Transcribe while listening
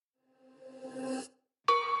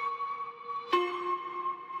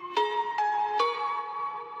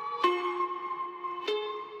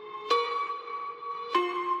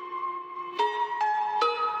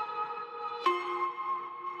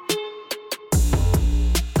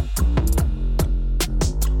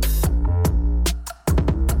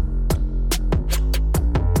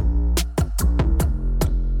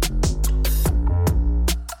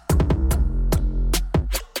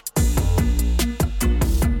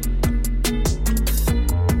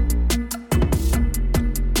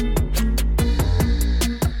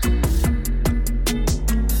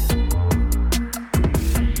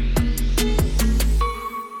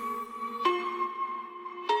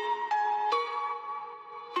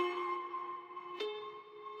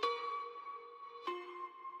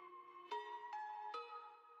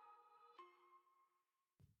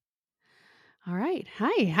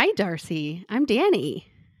right. Hi, Darcy. I'm Danny.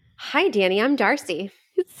 Hi, Danny. I'm Darcy.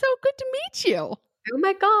 It's so good to meet you. Oh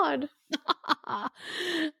my God.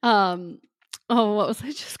 What was I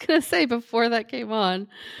just gonna say before that came on?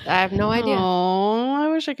 I have no idea. Oh, I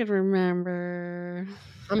wish I could remember.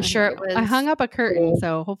 I'm sure it was. I hung up a curtain,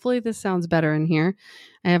 so hopefully this sounds better in here.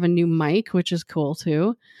 I have a new mic, which is cool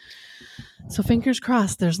too. So fingers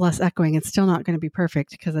crossed there's less echoing. It's still not going to be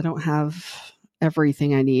perfect because I don't have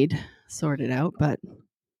everything I need sorted out, but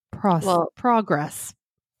progress.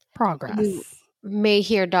 You may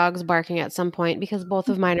hear dogs barking at some point because both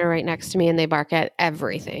of mine are right next to me and they bark at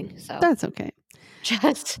everything. So that's okay.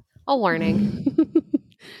 Just a warning.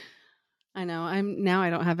 I know. I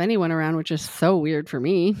don't have anyone around, which is so weird for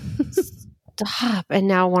me. Stop. And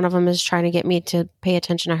now one of them is trying to get me to pay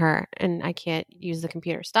attention to her and I can't use the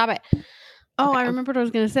computer. Stop it. Oh, okay. I remember what I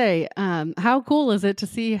was going to say. How cool is it to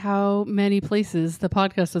see how many places the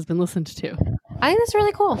podcast has been listened to? I think that's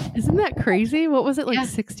really cool. Isn't that crazy? What was it, like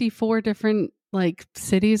 64 different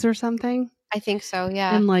cities or something? I think so,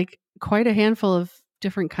 yeah. And quite a handful of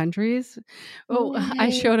different countries. Oh, yay. I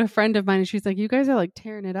showed a friend of mine and she's like, you guys are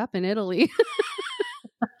tearing it up in Italy.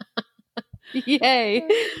 Yay.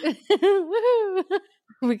 Woohoo.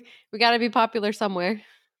 We got to be popular somewhere.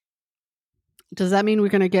 Does that mean we're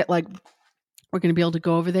going to get we're going to be able to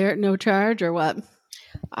go over there at no charge or what?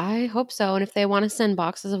 I hope so. And if they want to send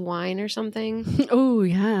boxes of wine or something. Oh,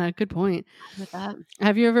 yeah. Good point. With that.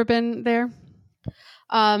 Have you ever been there?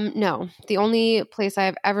 No. The only place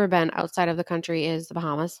I've ever been outside of the country is the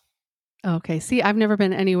Bahamas. Okay. See, I've never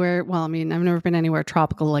been anywhere. Well, I've never been anywhere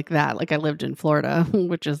tropical like that. I lived in Florida,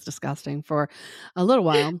 which is disgusting for a little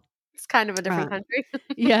while. It's kind of a different country.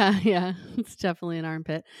 Yeah. It's definitely an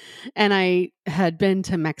armpit. And I had been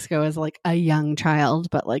to Mexico as a young child,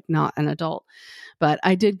 but not an adult. But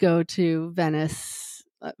I did go to Venice,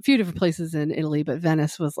 a few different places in Italy, but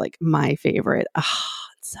Venice was my favorite.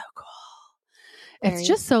 It's so cool. It's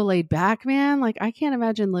just so laid back, man. I can't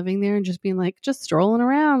imagine living there and just being just strolling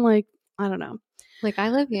around. I don't know. I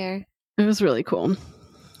live here. It was really cool.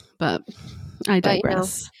 But I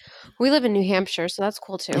digress. We live in New Hampshire, so that's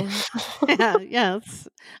cool too. Yeah.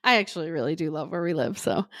 I actually really do love where we live,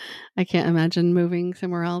 so I can't imagine moving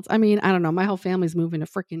somewhere else. I don't know. My whole family's moving to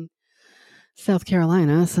freaking South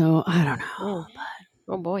Carolina, so I don't know.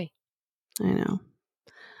 Oh boy. I know.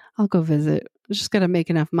 I'll go visit. I just got to make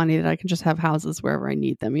enough money that I can just have houses wherever I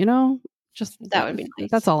need them, Just that would be nice.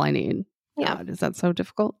 That's all I need. Yeah. God, is that so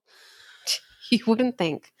difficult? You wouldn't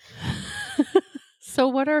think. So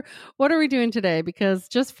what are we doing today? Because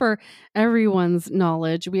just for everyone's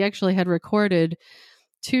knowledge, we actually had recorded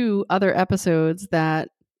 2 other episodes that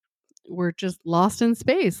were just lost in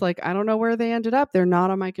space. I don't know where they ended up. They're not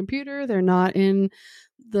on my computer. They're not in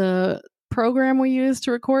the program we use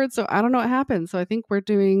to record. So I don't know what happened. So I think we're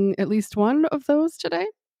doing at least one of those today.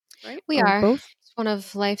 Right? We are. Both? It's one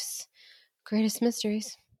of life's greatest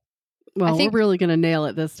mysteries. Well, we're really going to nail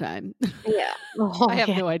it this time. Yeah. I have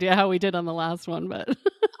no idea how we did on the last one, but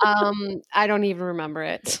I don't even remember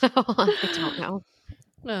it. So I don't know.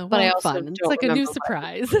 But I also fun. It's a new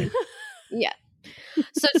surprise. Yeah.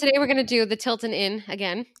 So today we're going to do the Tilton Inn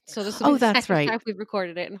again. So this will be the second time we've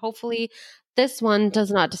recorded it, and hopefully this one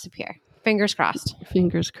does not disappear. Fingers crossed.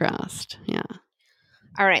 Fingers crossed. Yeah.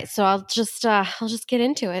 All right. So I'll just get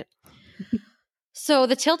into it. So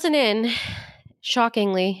the Tilton Inn,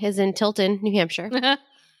 shockingly, is in Tilton, New Hampshire.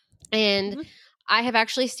 And I have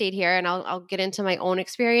actually stayed here, and I'll get into my own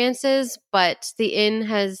experiences, but the inn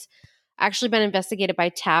has actually been investigated by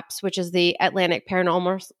TAPS, which is the Atlantic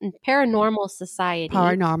Paranormal Society.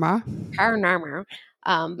 Paranormal.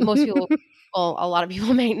 Most people, well, a lot of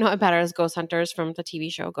people may know it better as Ghost Hunters from the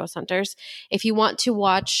TV show Ghost Hunters. If you want to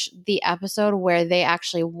watch the episode where they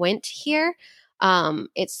actually went here,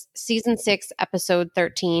 it's season 6, episode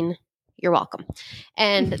 13. You're welcome.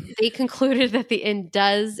 And they concluded that the inn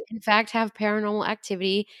does, in fact, have paranormal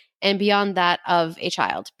activity and beyond that of a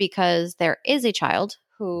child, because there is a child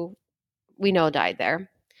who we know died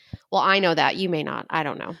there. Well, I know that. You may not. I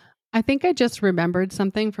don't know. I think I just remembered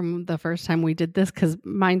something from the first time we did this, because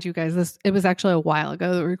mind you guys, it was actually a while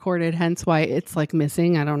ago that we recorded, hence why it's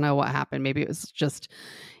missing. I don't know what happened. Maybe it was just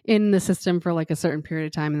in the system for a certain period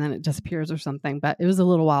of time and then it disappears or something. But it was a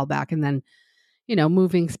little while back, and then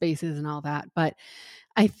moving spaces and all that. But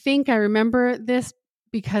I think I remember this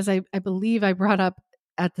because I believe I brought up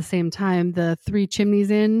at the same time the Three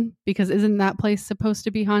Chimneys Inn, because isn't that place supposed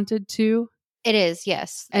to be haunted too? It is,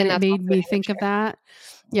 yes. And it made me think of that.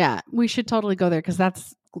 Yeah, we should totally go there because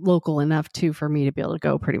that's local enough too for me to be able to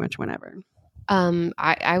go pretty much whenever.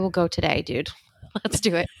 I will go today, dude. Let's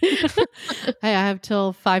do it. Hey, I have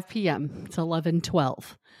till 5 p.m. It's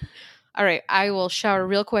 11:12. All right. I will shower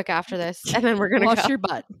real quick after this, and then we're going to Wash go. your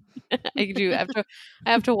butt. I do. I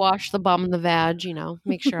have to wash the bum and the vag,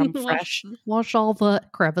 make sure I'm fresh. Wash all the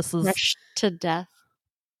crevices. Fresh to death.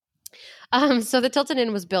 So the Tilton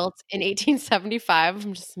Inn was built in 1875.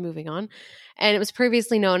 I'm just moving on. And it was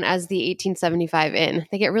previously known as the 1875 Inn.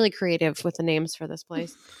 They get really creative with the names for this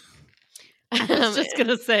place. I was just going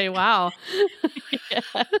to say, wow.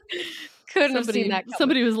 Yeah. Couldn't have seen that coming.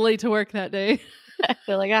 Somebody was late to work that day.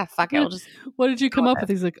 They're like, fuck it. I'll just. What did you come up with?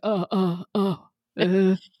 He's like, Well,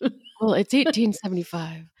 it's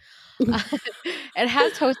 1875. It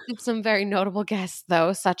has hosted some very notable guests,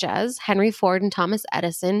 though, such as Henry Ford and Thomas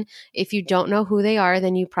Edison. If you don't know who they are,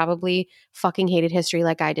 then you probably fucking hated history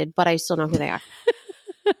like I did, but I still know who they are.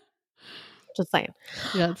 Just saying.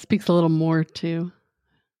 Yeah, it speaks a little more too.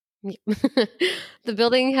 The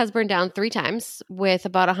building has burned down 3 times, with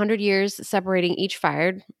about 100 years separating each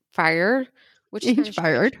fire. Which each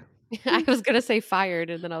fired. I was gonna say fired,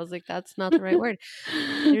 and then I was like, that's not the right word.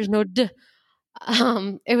 There's no d.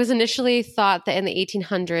 It was initially thought that in the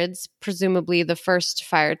 1800s, presumably the first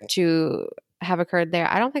fire to have occurred there.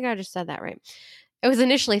 I don't think I just said that right. It was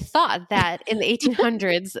initially thought that in the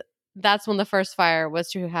 1800s, that's when the first fire was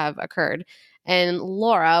to have occurred. And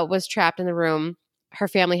Laura was trapped in the room her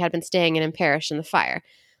family had been staying in and perished in the fire.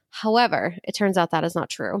 However, it turns out that is not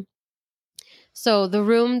true. So the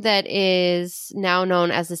room that is now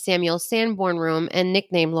known as the Samuel Sanborn room and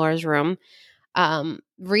nicknamed Laura's room,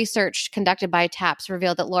 research conducted by TAPS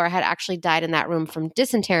revealed that Laura had actually died in that room from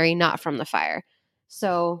dysentery, not from the fire.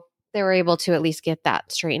 So they were able to at least get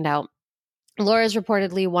that straightened out. Laura is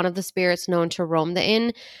reportedly one of the spirits known to roam the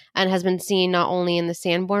inn and has been seen not only in the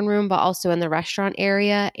Sanborn room, but also in the restaurant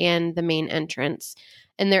area and the main entrance.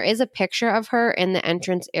 And there is a picture of her in the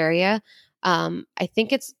entrance area. I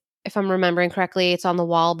think it's, if I'm remembering correctly, it's on the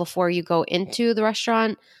wall before you go into the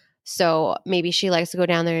restaurant. So maybe she likes to go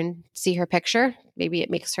down there and see her picture. Maybe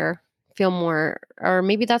it makes her feel more, or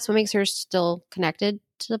maybe that's what makes her still connected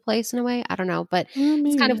to the place in a way. I don't know. But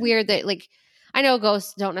it's kind of weird that, like, I know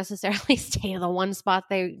ghosts don't necessarily stay in the one spot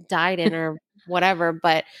they died in or whatever,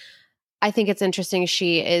 but I think it's interesting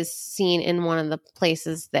she is seen in one of the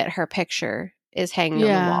places that her picture is hanging on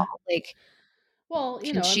the wall. Like, well,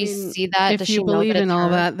 can she see that? If Does you she know believe that in it's all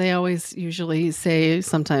her? that, they always usually say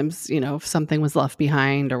sometimes, if something was left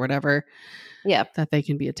behind or whatever, that they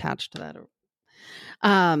can be attached to that.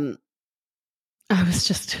 I was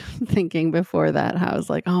just thinking before that, how I was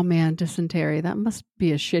like, oh man, dysentery, that must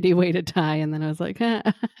be a shitty way to die. And then I was like,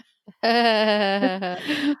 but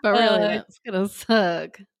really, that's going to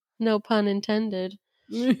suck. No pun intended.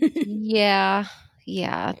 Yeah.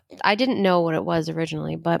 I didn't know what it was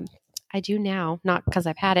originally, but I do now. Not because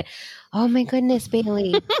I've had it. Oh my goodness,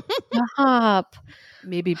 Bailey. Stop.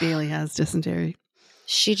 Maybe Bailey has dysentery.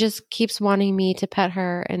 She just keeps wanting me to pet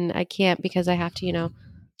her, and I can't because I have to, be on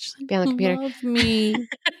the computer. Love me.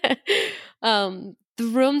 The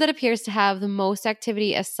room that appears to have the most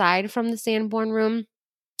activity aside from the Sanborn room,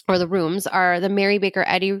 or the rooms, are the Mary Baker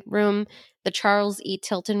Eddy room, the Charles E.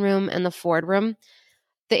 Tilton room, and the Ford room.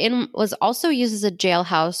 The inn was also used as a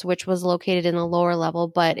jailhouse, which was located in the lower level,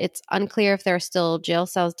 but it's unclear if there are still jail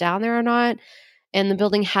cells down there or not. And the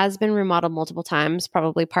building has been remodeled multiple times,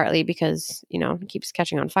 probably partly because, it keeps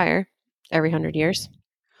catching on fire every 100 years.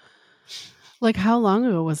 Like, how long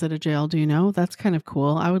ago was it a jail? Do you know? That's kind of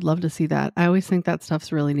cool. I would love to see that. I always think that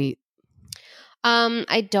stuff's really neat.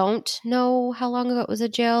 I don't know how long ago it was a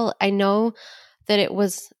jail. I know that it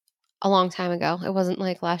was a long time ago. It wasn't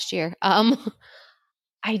like last year.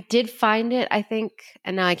 I did find it, I think,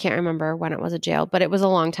 and now I can't remember when it was a jail, but it was a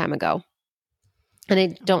long time ago. And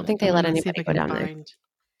I don't think they let anybody go down there.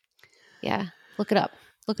 Yeah. Look it up.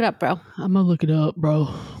 Look it up, bro. I'm going to look it up, bro.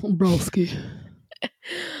 Broski.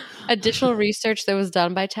 Additional research that was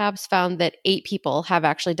done by TAPS found that 8 people have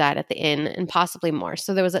actually died at the inn, and possibly more.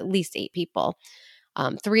 So there was at least 8 people.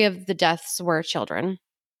 3 of the deaths were children.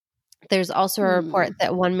 There's also a report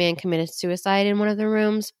that one man committed suicide in one of the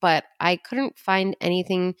rooms, but I couldn't find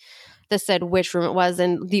anything that said which room it was.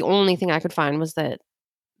 And the only thing I could find was that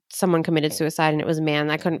someone committed suicide and it was a man.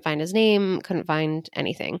 I couldn't find his name, couldn't find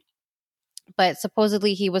anything. But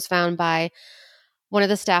supposedly he was found by one of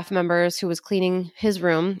the staff members who was cleaning his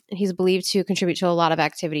room, and he's believed to contribute to a lot of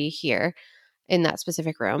activity here in that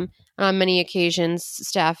specific room. And on many occasions,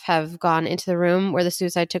 staff have gone into the room where the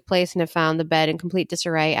suicide took place and have found the bed in complete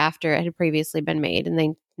disarray after it had previously been made, and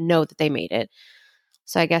they know that they made it.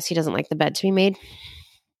 So I guess he doesn't like the bed to be made.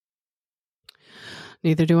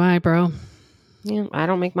 Neither do I, bro. Yeah, I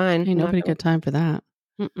don't make mine. Ain't nobody got time for that.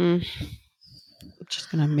 Mm-mm. I'm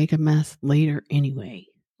just gonna make a mess later anyway.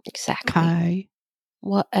 Exactly. Kai.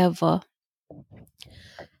 Whatever.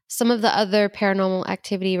 Some of the other paranormal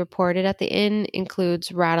activity reported at the inn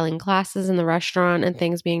includes rattling glasses in the restaurant and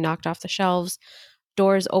things being knocked off the shelves,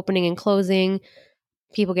 doors opening and closing,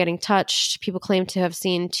 people getting touched. People claim to have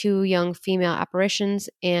seen 2 young female apparitions,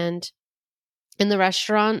 and in the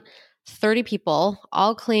restaurant, 30 people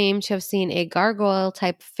all claim to have seen a gargoyle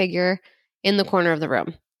type figure in the corner of the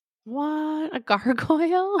room. What? A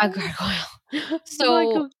gargoyle? A gargoyle.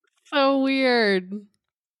 So, so weird.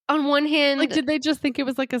 On one hand, like, did they just think it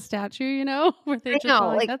was like a statue, you know? Where they just know,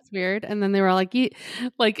 were like, that's weird. And then they were like,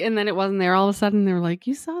 and then it wasn't there. All of a sudden they were like,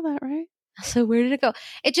 you saw that, right? So where did it go?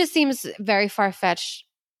 It just seems very far-fetched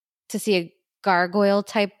to see a gargoyle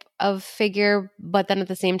type of figure, but then at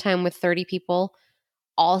the same time with 30 people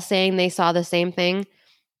all saying they saw the same thing,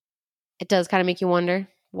 it does kind of make you wonder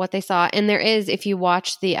what they saw. And there is, if you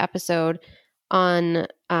watch the episode on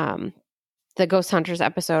the Ghost Hunters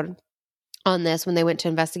episode on this, when they went to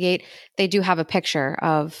investigate, they do have a picture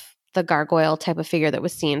of the gargoyle type of figure that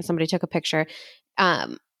was seen. Somebody took a picture.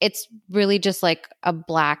 It's really just like a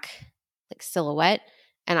black like silhouette.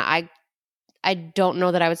 And I don't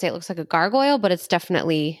know that I would say it looks like a gargoyle, but it's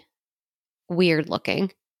definitely weird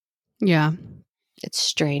looking. Yeah. It's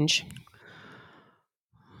strange.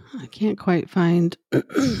 I can't quite find. I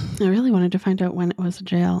really wanted to find out when it was a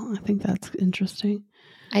jail. I think that's interesting.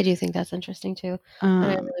 I do think that's interesting too. And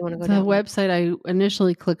I really want to go the down there. website I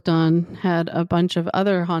initially clicked on had a bunch of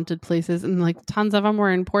other haunted places, and like tons of them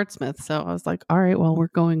were in Portsmouth. So I was like, all right, well, we're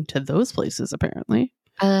going to those places apparently.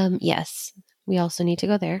 Yes, we also need to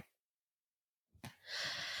go there.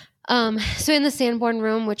 So in the Sanborn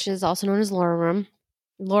room, which is also known as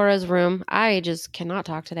Laura's room, I just cannot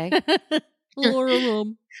talk today. Laura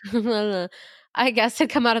room. I guess had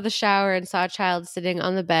come out of the shower and saw a child sitting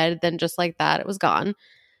on the bed. Then just like that, it was gone.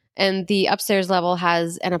 And the upstairs level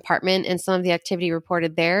has an apartment, and some of the activity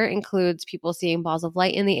reported there includes people seeing balls of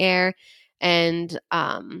light in the air, and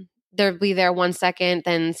they'll be there 1 second,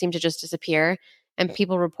 then seem to just disappear. And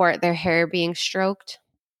people report their hair being stroked.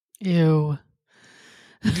 Ew.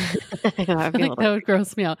 I know, Like, that would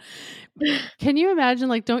gross me out. Can you imagine,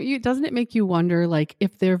 like, doesn't it make you wonder, like,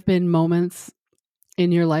 if there have been moments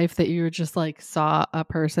in your life that you were just like saw a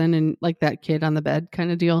person and like that kid on the bed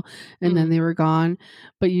kind of deal, and then they were gone,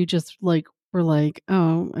 but you just like were like,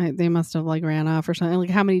 oh, they must have like ran off or something. Like,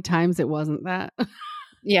 how many times it wasn't that?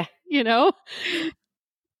 Yeah. You know?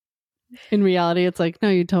 In reality, it's like, no,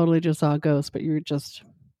 you totally just saw a ghost, but you were just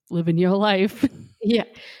living your life. Yeah.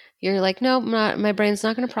 You're like, no, my brain's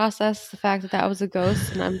not going to process the fact that was a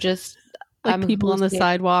ghost, and I'm just like I'm people on the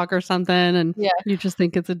sidewalk or something, and you just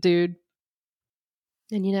think it's a dude.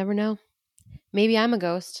 And you never know. Maybe I'm a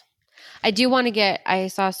ghost. I do want to I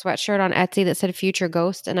saw a sweatshirt on Etsy that said future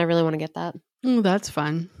ghost, and I really want to get that. Oh, that's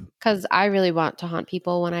fun. Because I really want to haunt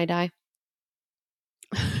people when I die.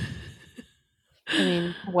 I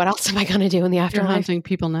mean, what else am I going to do in the afterlife? You're haunting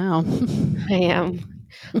people now. I am.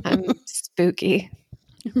 I'm spooky.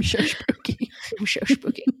 I'm so spooky. I'm so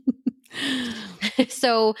spooky.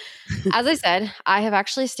 So, as I said, I have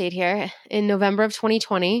actually stayed here in November of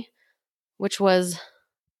 2020, which was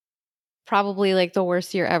probably like the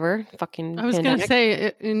worst year ever. Fucking I was going to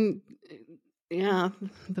say,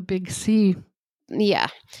 the big C. Yeah.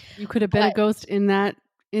 You could have been a ghost in that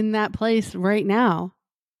place right now.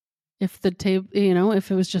 If the tape,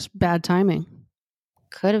 if it was just bad timing.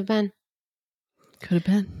 Could have been.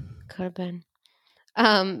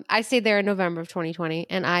 I stayed there in November of 2020,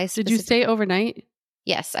 and Did you stay overnight?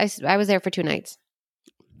 Yes, I was there for 2 nights.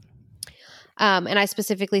 And I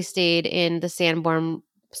specifically stayed in the Sanborn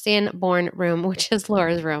room, which is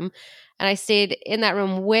Laura's room. And I stayed in that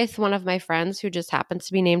room with one of my friends who just happens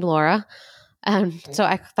to be named Laura. So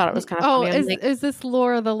I thought it was kind of funny. Is this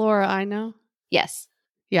Laura the Laura I know? Yes.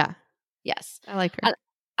 Yeah. Yes. I like her.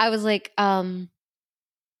 I was like,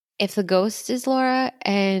 if the ghost is Laura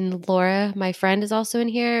and Laura, my friend, is also in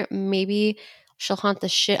here, maybe she'll haunt the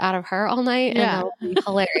shit out of her all night. Yeah. And that'll be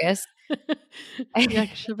hilarious. Yeah,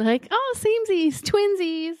 she'll be like, oh, samesies,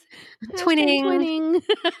 twinsies. Twinning.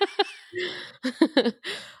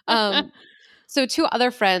 So 2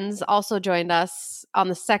 other friends also joined us on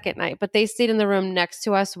the second night, but they stayed in the room next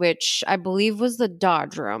to us, which I believe was the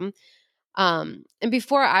Dodge room. And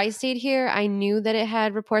before I stayed here, I knew that it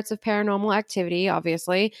had reports of paranormal activity,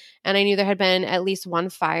 obviously, and I knew there had been at least one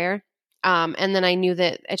fire. And then I knew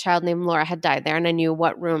that a child named Laura had died there, and I knew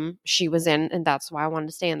what room she was in, and that's why I wanted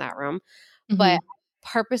to stay in that room. Mm-hmm. But I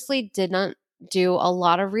purposely did not do a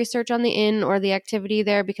lot of research on the inn or the activity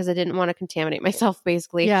there because I didn't want to contaminate myself,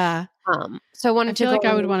 basically. Yeah. So I I wanted to feel go. like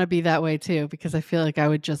I would want to be that way too, because I feel like I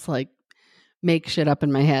would just like make shit up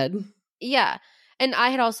in my head. Yeah. And I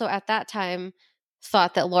had also at that time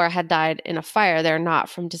thought that Laura had died in a fire there, not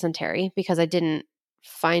from dysentery, because I didn't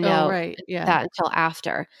find Oh, out right. Yeah. that until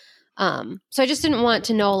after. So I just didn't want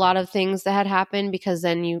to know a lot of things that had happened, because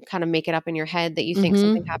then you kind of make it up in your head that you think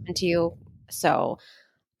something happened to you. So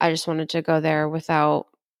I just wanted to go there without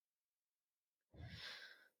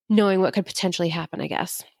knowing what could potentially happen, I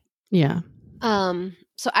guess. Yeah.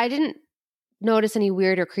 So I didn't notice any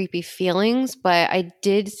weird or creepy feelings, but I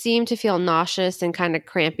did seem to feel nauseous and kind of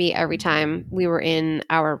crampy every time we were in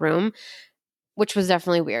our room, which was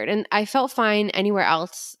definitely weird. And I felt fine anywhere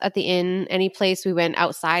else at the inn, any place we went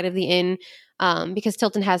outside of the inn, because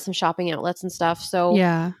Tilton has some shopping outlets and stuff. So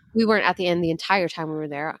Yeah. we weren't at the inn the entire time we were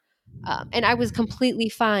there. And I was completely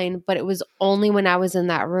fine, but it was only when I was in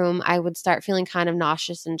that room I would start feeling kind of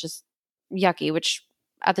nauseous and just yucky, which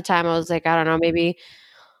at the time I was like, I don't know, maybe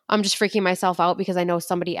I'm just freaking myself out because I know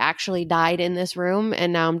somebody actually died in this room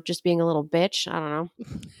and now I'm just being a little bitch. I don't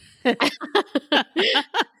know.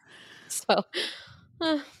 So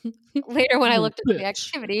later when I looked at the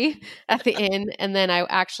activity at the inn and then I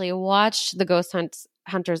actually watched the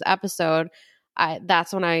Hunters episode,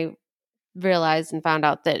 that's when I realized and found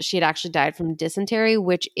out that she had actually died from dysentery,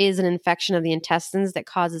 which is an infection of the intestines that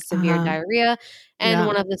causes severe diarrhea. And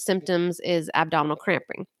one of the symptoms is abdominal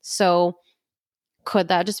cramping. So could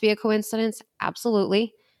that just be a coincidence?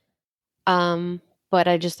 Absolutely. But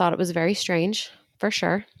I just thought it was very strange, for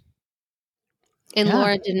sure. And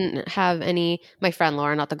Laura didn't have any, my friend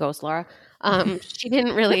Laura, not the ghost Laura, she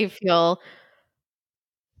didn't really feel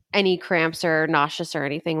any cramps or nauseous or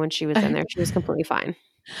anything when she was in there. She was completely fine.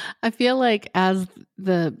 I feel like as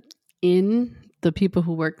the people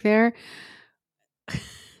who work there,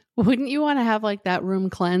 wouldn't you want to have like that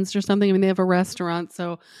room cleansed or something? I mean, they have a restaurant,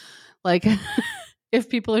 so like if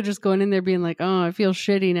people are just going in there being like, "Oh, I feel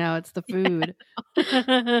shitty now," it's the food.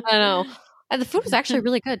 I know. And the food was actually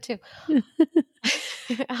really good too.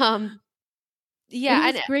 Yeah,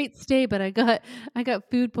 it was great stay, but I got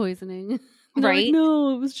food poisoning. And right? Like,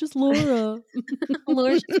 no, it was just Laura.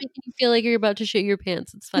 Laura's just making you feel like you're about to shit your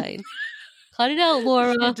pants. It's fine. Cut it out,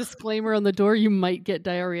 Laura. Disclaimer on the door: you might get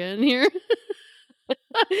diarrhea in here.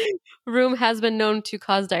 Room has been known to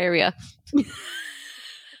cause diarrhea. Could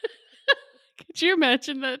you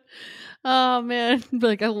imagine that? Oh man,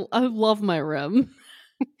 like I love my room.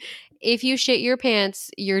 If you shit your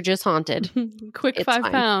pants, you're just haunted. Quick It's 5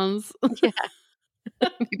 fine. pounds. Yeah.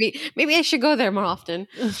 maybe I should go there more often.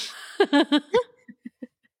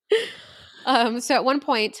 So at one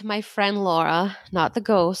point, my friend Laura, not the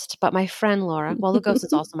ghost, but my friend Laura, well, the ghost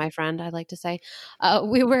is also my friend, I'd like to say,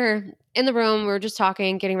 we were in the room, we were just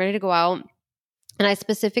talking, getting ready to go out. And I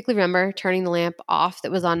specifically remember turning the lamp off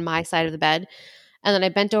that was on my side of the bed. And then I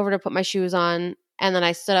bent over to put my shoes on. And then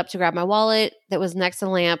I stood up to grab my wallet that was next to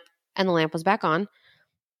the lamp, and the lamp was back on.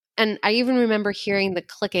 And I even remember hearing the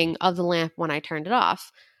clicking of the lamp when I turned it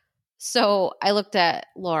off. So I looked at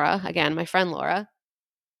Laura, again, my friend Laura,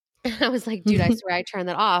 and I was like, dude, I swear I turned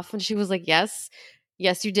that off. And she was like, yes,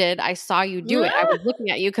 you did. I saw you do it. I was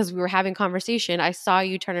looking at you because we were having conversation. I saw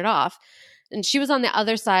you turn it off. And she was on the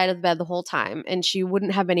other side of the bed the whole time. And she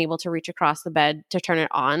wouldn't have been able to reach across the bed to turn it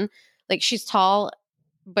on. Like, she's tall,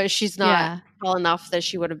 but she's not tall enough that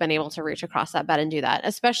she would have been able to reach across that bed and do that,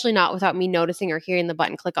 especially not without me noticing or hearing the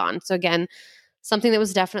button click on. So again, something that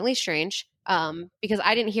was definitely strange, because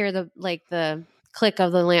I didn't hear the click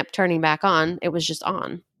of the lamp turning back on. It was just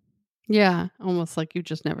on. Yeah, almost like you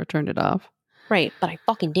just never turned it off. Right, but I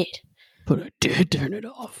fucking did. But I did turn it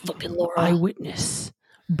off. Fucking Laura. Eyewitness.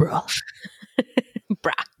 Bruh.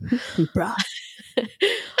 Bruh.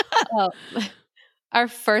 Our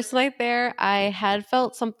first night there, I had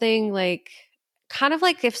felt something like, kind of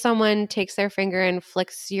like if someone takes their finger and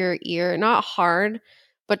flicks your ear, not hard,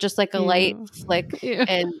 but just like a light flick.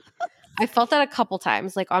 And I felt that a couple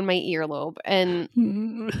times, like on my earlobe. And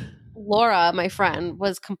Laura, my friend,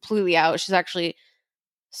 was completely out. She's actually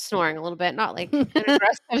snoring a little bit, not like an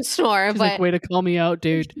aggressive snore, She's but like, way to call me out,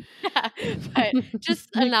 dude. Yeah, but just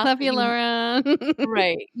enough. Love you, Laura.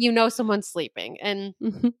 Right. Someone's sleeping. And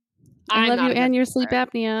I love you and your sleep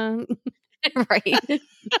apnea. Right.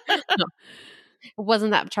 No, it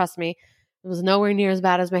wasn't that, trust me. It was nowhere near as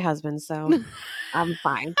bad as my husband, so I'm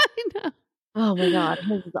fine. I know. Oh my God.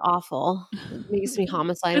 This is awful. It makes me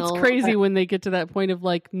homicidal. It's crazy when they get to that point of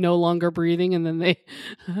like no longer breathing and then they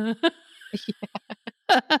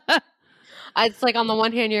It's like on the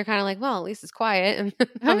one hand you're kind of like, well, at least it's quiet, and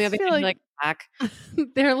on the other hand you're like, back.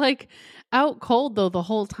 They're like out cold though the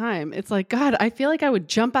whole time. It's like, God, I feel like I would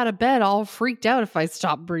jump out of bed all freaked out if I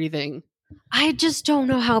stopped breathing. I just don't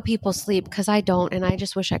know how people sleep because I don't, and I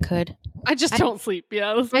just wish I could. I just don't sleep.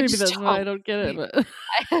 Yeah, maybe that's why I don't get it. But I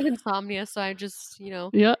have insomnia, so I just,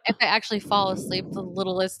 yeah, if I actually fall asleep, the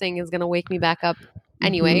littlest thing is going to wake me back up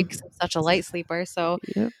anyway because I'm such a light sleeper. So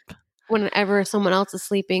yep. whenever someone else is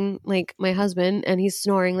sleeping, like my husband, and he's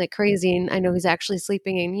snoring like crazy, and I know he's actually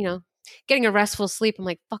sleeping and, getting a restful sleep, I'm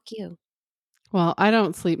like, fuck you. Well, I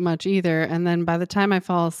don't sleep much either. And then by the time I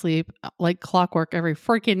fall asleep, like clockwork every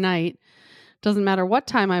freaking night, doesn't matter what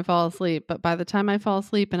time I fall asleep, but by the time I fall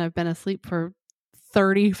asleep and I've been asleep for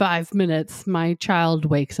 35 minutes, my child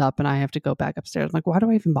wakes up and I have to go back upstairs. I'm like, why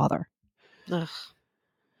do I even bother? Ugh.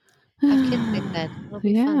 Have kids, they said. It'll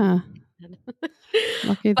be fun.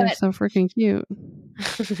 Lucky they're But so freaking cute.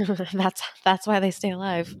 that's why they stay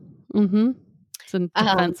alive. It's a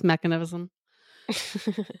defense mechanism.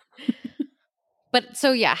 But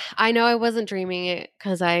so yeah, I know I wasn't dreaming it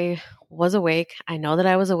because I was awake. I know that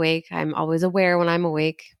I was awake. I'm always aware when I'm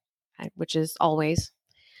awake, which is always.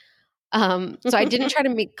 So I didn't try to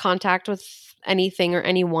make contact with anything or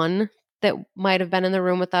anyone that might have been in the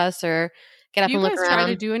room with us or get up and look around. Do you guys try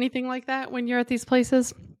to do anything like that when you're at these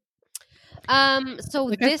places? So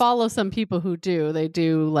like I follow some people who do. They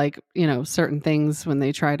do like, certain things when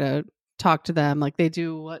they try to talk to them. Like they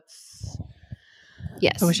do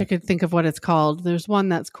Yes. I wish I could think of what it's called. There's one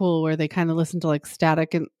that's cool where they kind of listen to like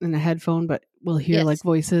static in a headphone, but we'll hear like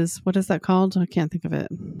voices. What is that called? I can't think of it.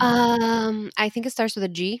 I think it starts with a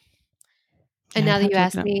G. And now that you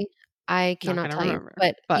asked me, I cannot tell you.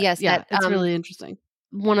 But yes, yeah, it's really interesting.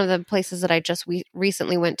 One of the places that I just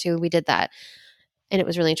recently went to, we did that. And it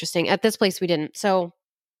was really interesting. At this place, we didn't. So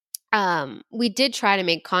we did try to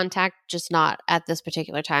make contact, just not at this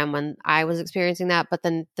particular time when I was experiencing that. But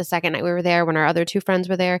then the second night we were there, when our other two friends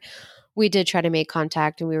were there, we did try to make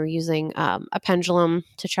contact, and we were using a pendulum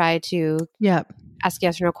to try to ask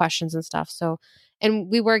yes or no questions and stuff. So, and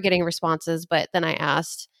we were getting responses, but then I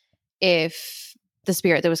asked if the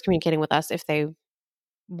spirit that was communicating with us, if they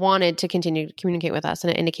wanted to continue to communicate with us,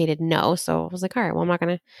 and it indicated no. So I was like, all right, well, I'm not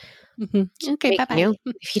going to okay, bye-bye. You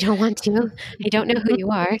if you don't want to. I don't know who you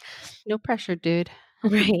are. No pressure, dude.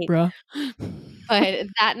 Right. Bruh. But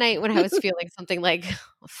that night when I was feeling something like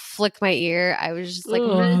flick my ear, I was just like,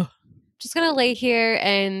 I'm just going to lay here.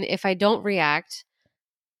 And if I don't react,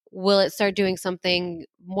 will it start doing something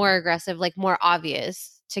more aggressive, like more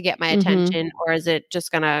obvious to get my attention? Or is it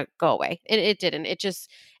just going to go away? And it didn't. It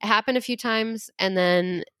happened a few times, and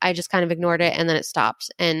then I just kind of ignored it, and then it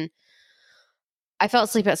stopped. And I fell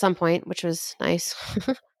asleep at some point, which was nice.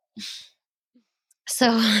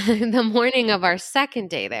 So the morning of our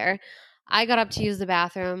second day there, I got up to use the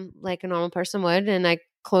bathroom like a normal person would, and I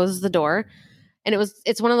closed the door. And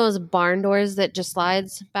it's one of those barn doors that just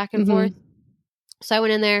slides back and forth. So I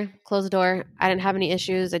went in there, closed the door. I didn't have any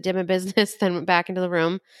issues. I did my business, then went back into the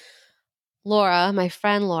room. Laura, my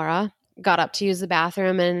friend Laura, got up to use the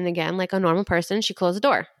bathroom, and again, like a normal person, she closed the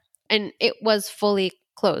door. And it was fully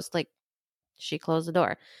closed, like she closed the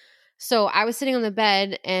door. So I was sitting on the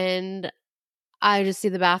bed, and I just see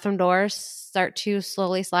the bathroom door start to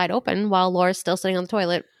slowly slide open while Laura's still sitting on the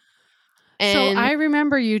toilet. And so I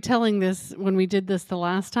remember you telling this when we did this the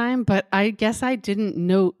last time, but I guess I didn't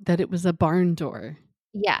note that it was a barn door.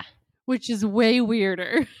 Yeah. Which is way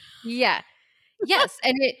weirder. Yeah. Yes.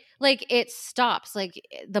 And it stops. Like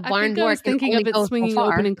the barn door. I was thinking of it swinging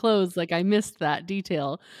open and closed. Like I missed that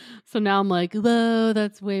detail. So now I'm like, whoa,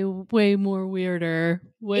 that's way, way more weirder.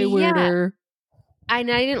 Way weirder. And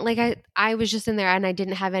I didn't I was just in there and I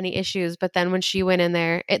didn't have any issues. But then when she went in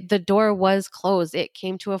there, the door was closed. It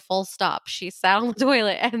came to a full stop. She sat on the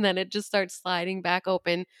toilet, and then it just starts sliding back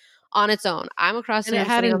open on its own. I'm across the room. And it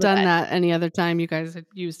hadn't done that any other time you guys had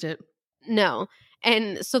used it. No.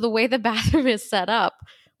 And so the way the bathroom is set up,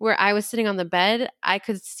 where I was sitting on the bed, I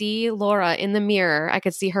could see Laura in the mirror. I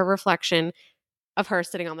could see her reflection of her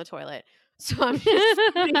sitting on the toilet. So I'm just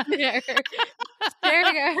sitting there,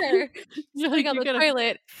 staring at her, sitting on the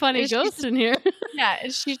toilet. Funny ghost in here. Yeah,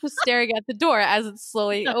 and she's just staring at the door as it's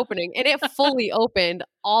slowly opening. And it fully opened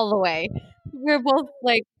all the way.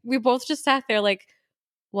 We both just sat there like,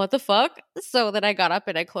 what the fuck? So then I got up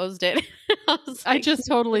and I closed it. I just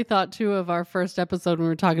totally thought too of our first episode when we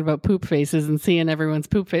were talking about poop faces and seeing everyone's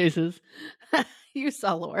poop faces. You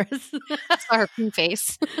saw Laura's. I saw her poop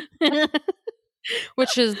face.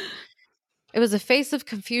 It was a face of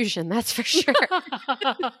confusion, that's for sure.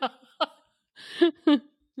 But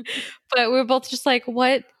we were both just like,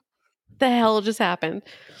 what the hell just happened?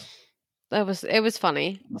 It was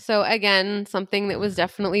funny. So again, something that was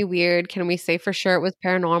definitely weird. Can we say for sure it was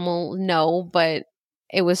paranormal? No, but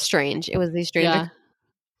it was strange. It was the strangest.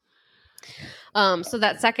 Yeah. So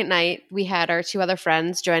that second night, we had our two other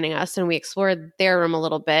friends joining us, and we explored their room a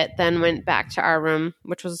little bit. Then went back to our room,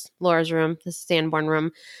 which was Laura's room, the Sanborn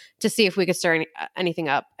room, to see if we could stir anything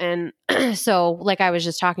up. And so, like I was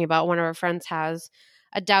just talking about, one of our friends has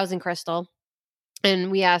a dowsing crystal,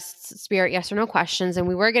 and we asked Spirit yes or no questions, and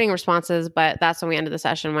we were getting responses. But that's when we ended the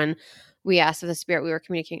session, when we asked if the spirit we were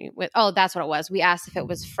communicating with. Oh, that's what it was. We asked if it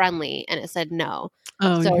was friendly, and it said no.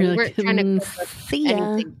 Oh, So and you're we like, weren't trying to conjure up see ya.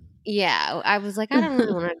 anything. Yeah, I was like, I don't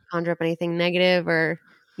really want to conjure up anything negative, or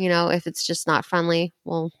if it's just not friendly,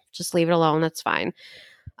 we'll just leave it alone. That's fine.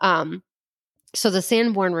 So the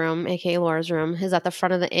Sanborn room, aka Laura's room, is at the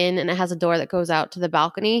front of the inn, and it has a door that goes out to the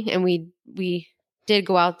balcony. And we did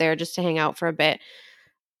go out there just to hang out for a bit,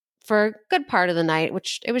 for a good part of the night,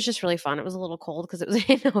 which it was just really fun. It was a little cold because it was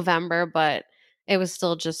in November, but it was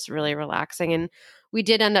still just really relaxing. And we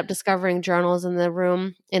did end up discovering journals in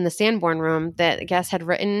the Sanborn room, that guests had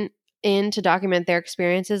written in to document their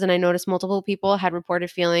experiences. And I noticed multiple people had reported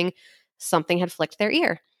feeling something had flicked their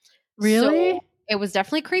ear. Really? So it was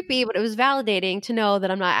definitely creepy, but it was validating to know that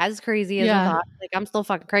I'm not as crazy as I thought. Like, I'm still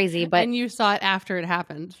fucking crazy, but and you saw it after it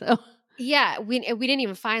happened. So yeah, we didn't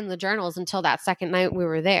even find the journals until that second night we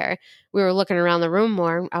were there. We were looking around the room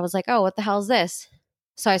more. I was like, oh, what the hell is this?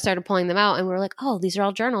 So I started pulling them out, and we were like, oh, these are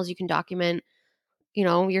all journals. You can document,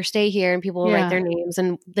 your stay here, and people will write their names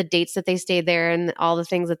and the dates that they stayed there and all the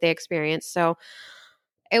things that they experienced. So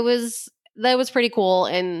that was pretty cool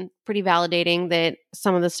and pretty validating that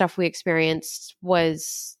some of the stuff we experienced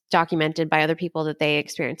was documented by other people that they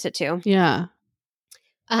experienced it too. yeah.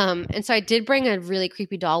 And so I did bring a really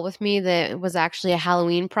creepy doll with me that was actually a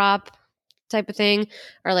Halloween prop type of thing,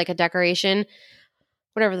 or like a decoration,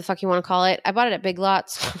 whatever the fuck you want to call it. I bought it at Big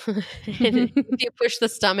Lots. And if you push the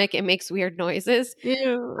stomach, it makes weird noises.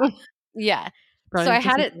 Ew. Yeah. Probably So I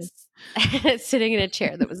had disappeared. it sitting in a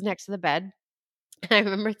chair that was next to the bed. And I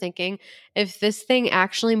remember thinking, if this thing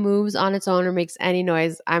actually moves on its own or makes any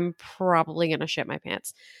noise, I'm probably going to shit my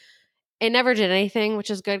pants. It never did anything, which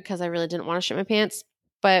is good because I really didn't want to shit my pants.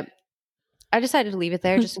 But I decided to leave it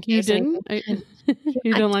there just in case. You didn't?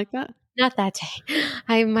 You don't like that? Not that day.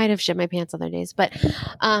 I might have shit my pants other days, but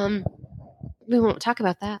we won't talk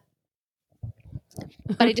about that.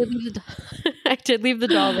 But I did leave I did leave the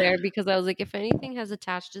doll there because I was like, if anything has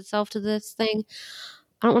attached itself to this thing,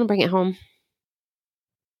 I don't want to bring it home.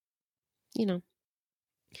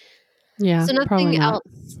 Yeah. So probably nothing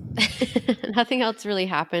not. nothing else really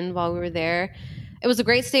happened while we were there. It was a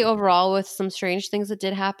great stay overall, with some strange things that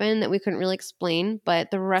did happen that we couldn't really explain.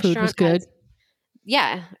 But the restaurant Food was good.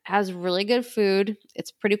 has really good food.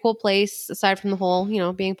 It's a pretty cool place, aside from the whole,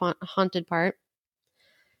 being haunted part.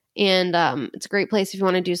 And it's a great place if you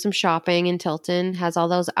want to do some shopping in Tilton. It has all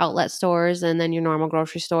those outlet stores, and then your normal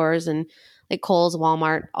grocery stores, and like Kohl's,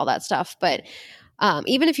 Walmart, all that stuff. But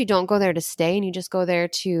even if you don't go there to stay and you just go there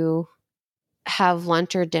to have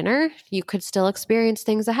lunch or dinner, you could still experience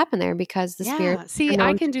things that happen there, because the spirit. See,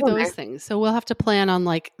 I can do those things. So we'll have to plan on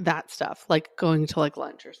like that stuff, like going to like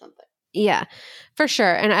lunch or something. Yeah, for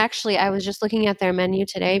sure. And actually, I was just looking at their menu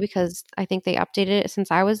today because I think they updated it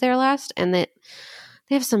since I was there last, and that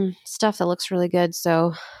they have some stuff that looks really good.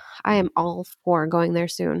 So I am all for going there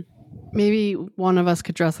soon. Maybe one of us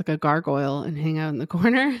could dress like a gargoyle and hang out in the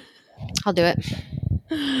corner. I'll do it.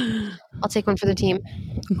 I'll take one for the team.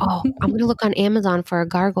 Oh, I'm going to look on Amazon for a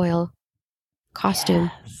gargoyle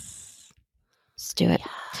costume. Yes. Let's do it.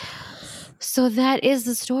 Yes. So that is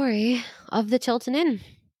the story of the Tilton Inn.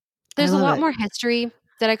 There's a lot more history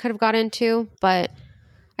that I could have got into, but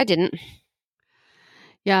I didn't.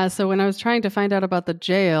 Yeah, so when I was trying to find out about the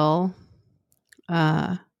jail,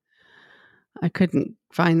 I couldn't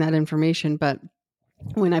find that information, but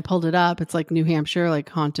when I pulled it up, it's like New Hampshire, like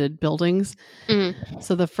haunted buildings. Mm-hmm.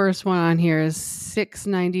 So the first one on here is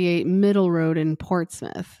 698 Middle Road in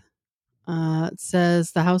Portsmouth. It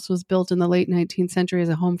says the house was built in the late 19th century as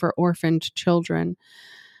a home for orphaned children,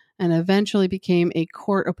 and eventually became a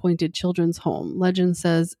court-appointed children's home. Legend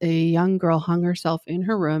says a young girl hung herself in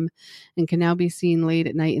her room and can now be seen late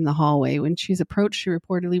at night in the hallway. When she's approached, she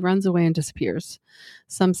reportedly runs away and disappears.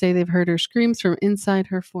 Some say they've heard her screams from inside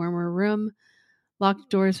her former room.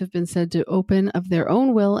 Locked doors have been said to open of their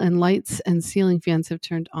own will, and lights and ceiling fans have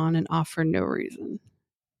turned on and off for no reason.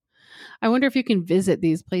 I wonder if you can visit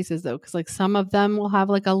these places, though, because like some of them will have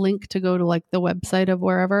like a link to go to like the website of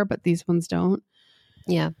wherever, but these ones don't.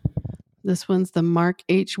 Yeah. This one's the Mark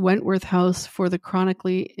H. Wentworth House for the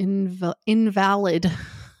Chronically Invalid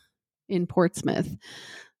in Portsmouth.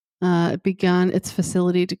 It began its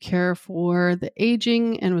facility to care for the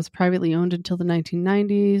aging and was privately owned until the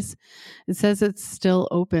 1990s. It says it's still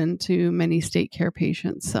open to many state care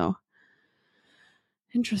patients. So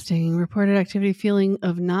interesting. Reported activity, feeling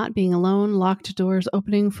of not being alone, locked doors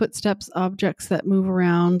opening, footsteps, objects that move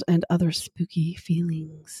around, and other spooky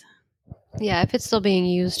feelings. Yeah, if it's still being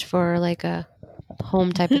used for like a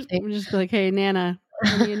home type of thing. We'll just be like, hey, Nana,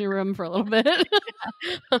 let me in your room for a little bit.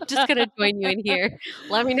 I'm just going to join you in here.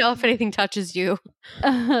 Let me know if anything touches you.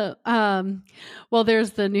 Well,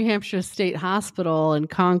 there's the New Hampshire State Hospital in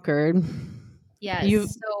Concord. Yes.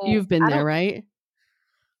 You've been there, right?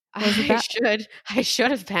 Was it that? I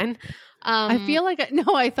should have been. I feel like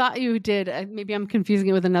I thought you did. Maybe I'm confusing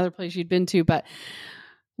it with another place you'd been to, but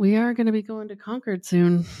we are going to be going to Concord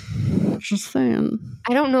soon. Just saying.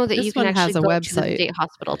 I don't know that This you can one actually has a go website. to the state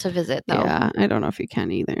hospital to visit, though. Yeah, I don't know if you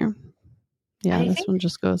can either. Yeah, this one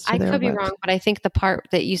just goes to I their could be website. wrong, but I think the part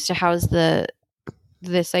that used to house the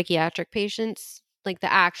psychiatric patients, like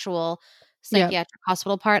the actual psychiatric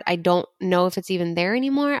hospital part, I don't know if it's even there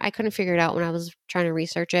anymore. I couldn't figure it out when I was trying to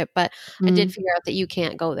research it, but I did figure out that you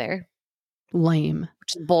can't go there. Lame.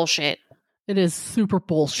 Which is bullshit. It is super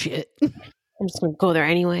bullshit. I'm just going to go there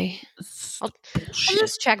anyway. I'll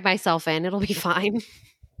just check myself in. It'll be fine.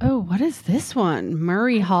 Oh, what is this one?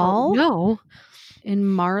 Murray Hall? No. In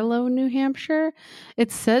Marlow, New Hampshire?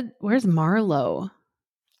 It said, where's Marlow?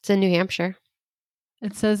 It's in New Hampshire.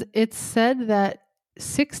 It said that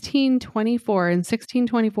 1624,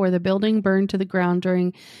 the building burned to the ground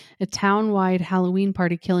during a town-wide Halloween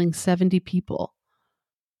party, killing 70 people.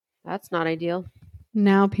 That's not ideal.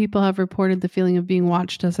 Now people have reported the feeling of being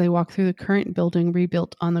watched as they walk through the current building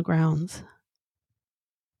rebuilt on the grounds.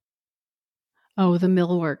 Oh, the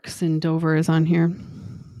millworks in Dover is on here.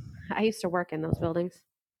 I used to work in those buildings.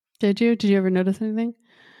 Did you? Did you ever notice anything?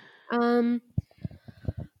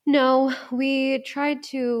 No, we tried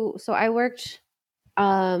to. So I worked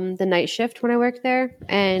the night shift when I worked there,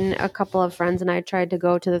 and a couple of friends and I tried to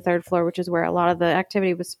go to the third floor, which is where a lot of the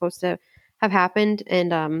activity was supposed to have happened,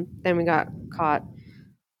 and then we got caught,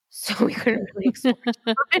 so we couldn't really explore too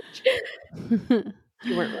much.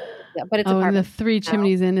 You weren't really, yeah, but it's and the Three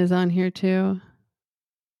Chimneys Inn is on here too.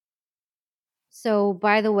 So,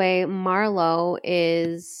 by the way, Marlow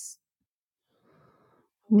is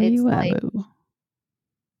like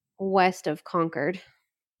west of Concord.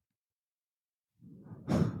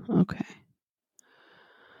 Okay.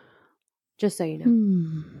 Just so you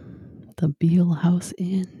know. The Beale House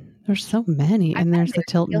Inn. There's so many. And there's the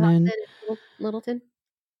Tilton Inn. Littleton.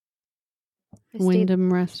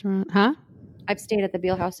 Wyndham Restaurant. Huh? I've stayed at the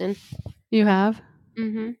Beale House Inn. You have?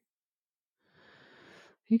 Mm-hmm.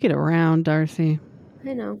 You get around, Darcy.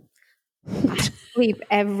 I know. I sleep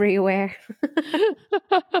everywhere.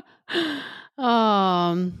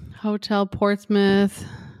 Hotel Portsmouth.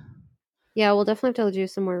 Yeah, we'll definitely have to do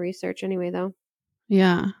some more research anyway, though.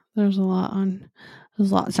 Yeah, there's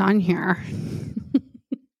lots on here.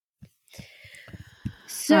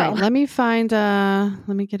 So all right, let me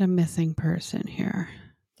get a missing person here.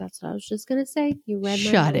 That's what I was just gonna say. You read my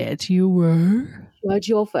Shut mind. it. You were. Shut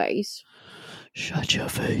your face. Shut your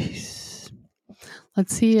face.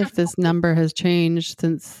 Let's see if this number has changed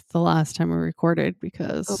since the last time we recorded,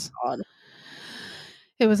 because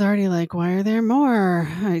it was already like, why are there more?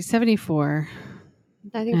 All right, 74.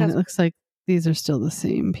 I think it looks like these are still the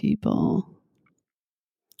same people.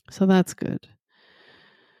 So that's good.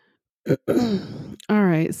 All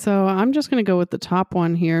right, so I'm just going to go with the top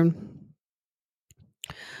one here.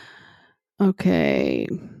 Okay.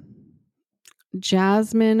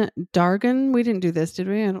 Jasmine Dargan. We didn't do this, did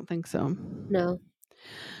we? I don't think so. No.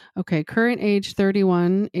 Okay, current age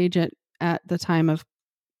 31. Age at the time of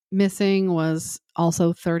missing was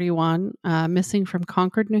also 31. Missing from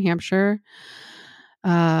Concord, New Hampshire.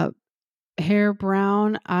 Hair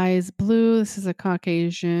brown, eyes blue. This is a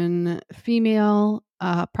Caucasian female.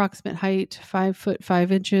 Approximate height 5 foot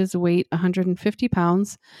 5 inches. Weight 150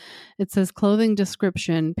 pounds. It says clothing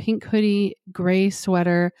description: pink hoodie, gray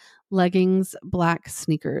sweater, leggings, black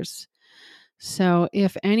sneakers. So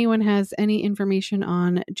if anyone has any information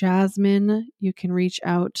on Jasmine, you can reach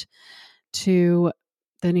out to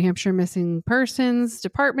the New Hampshire Missing Persons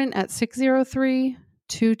Department at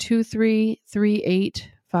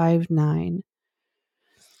 603-223-3859.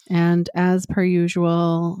 And as per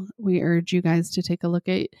usual, we urge you guys to take a look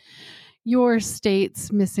at your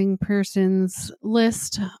state's missing persons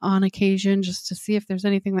list on occasion, just to see if there's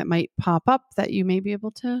anything that might pop up that you may be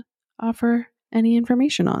able to offer any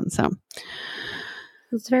information on. So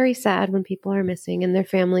it's very sad when people are missing and their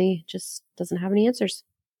family just doesn't have any answers.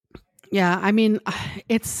 Yeah, I mean,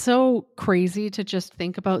 it's so crazy to just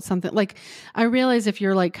think about something like I realize if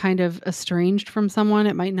you're like kind of estranged from someone,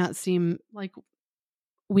 it might not seem like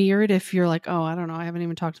weird if you're like, "Oh, I don't know, I haven't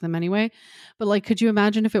even talked to them anyway." But like could you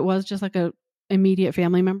imagine if it was just like a immediate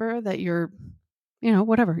family member that you're,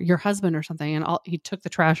 whatever, your husband or something and he took the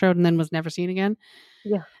trash out and then was never seen again?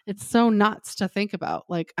 Yeah. It's so nuts to think about.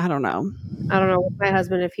 Like, I don't know. I don't know. With my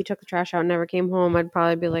husband, if he took the trash out and never came home, I'd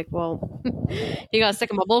probably be like, well, you got sick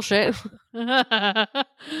of my bullshit. Saw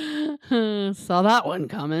that one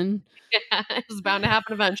coming. Yeah, it was bound to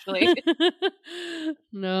happen eventually.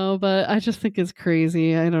 No, but I just think it's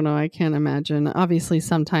crazy. I don't know. I can't imagine. Obviously,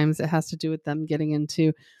 sometimes it has to do with them getting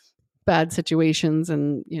into bad situations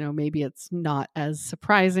and, maybe it's not as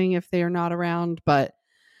surprising if they are not around, but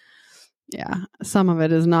yeah, some of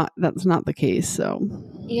it is not that's not the case. So,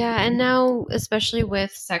 Yeah, and now, especially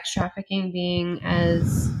with sex trafficking being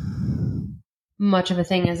as much of a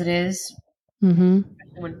thing as it is, mhm.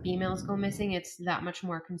 when females go missing, it's that much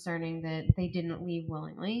more concerning that they didn't leave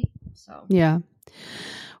willingly. So, Yeah.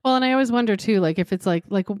 Well, and I always wonder too, like if it's like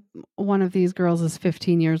one of these girls is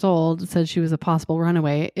 15 years old, said she was a possible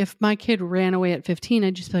runaway. If my kid ran away at 15,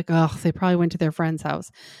 I'd just be like, oh, they probably went to their friend's house.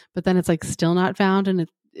 But then it's like still not found, and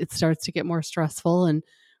it starts to get more stressful and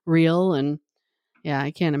real, and yeah, I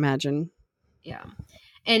can't imagine. yeah.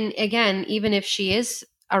 And again, even if she is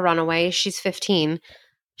a runaway, she's 15,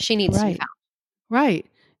 she needs to be Right, found. right,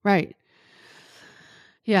 right.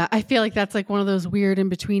 Yeah, I feel like that's like one of those weird in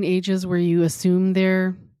between ages where you assume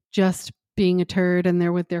they're just being a turd and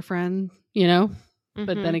they're with their friend, But then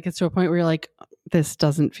Mm-hmm. it gets to a point where you're like, this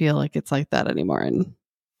doesn't feel like it's like that anymore. And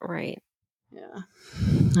Right. yeah,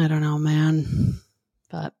 I don't know, man.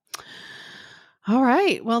 But all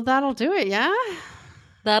right. Well, that'll do it. Yeah.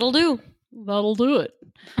 That'll do. That'll do it.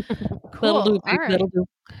 That'll do, Cool. All babe. right. That'll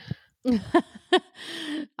do.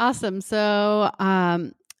 Awesome. So,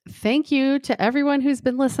 thank you to everyone who's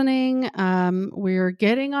been listening. We're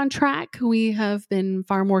getting on track. We have been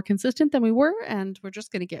far more consistent than we were, and we're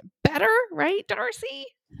just going to get better, right, Darcy?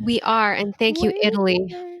 We are, and thank you, Way Italy.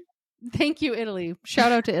 better. Thank you, Italy.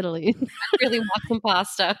 Shout out to Italy. I really want some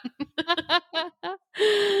pasta.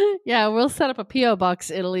 Yeah, we'll set up a P.O. box,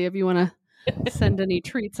 Italy, if you want to send any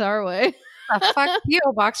treats our way. The fuck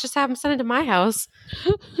PO box? Just have them send it to my house.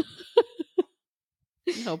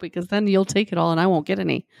 No, because then you'll take it all and I won't get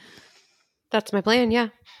any. That's my plan. Yeah,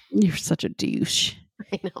 You're such a douche.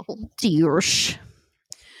 I know. Douche.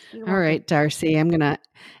 You're All welcome. right, Darcy, I'm going to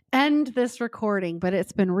end this recording, but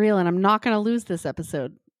it's been real and I'm not going to lose this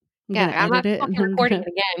episode. I'm Yeah, going to I'm not edit it. fucking And, recording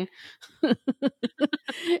it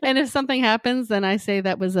again. and if something happens, then I say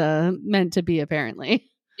that was meant to be, apparently.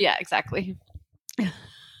 Yeah, exactly.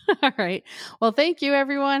 All right. Well, thank you,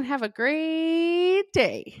 everyone. Have a great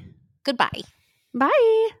day. Goodbye.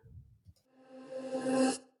 Bye.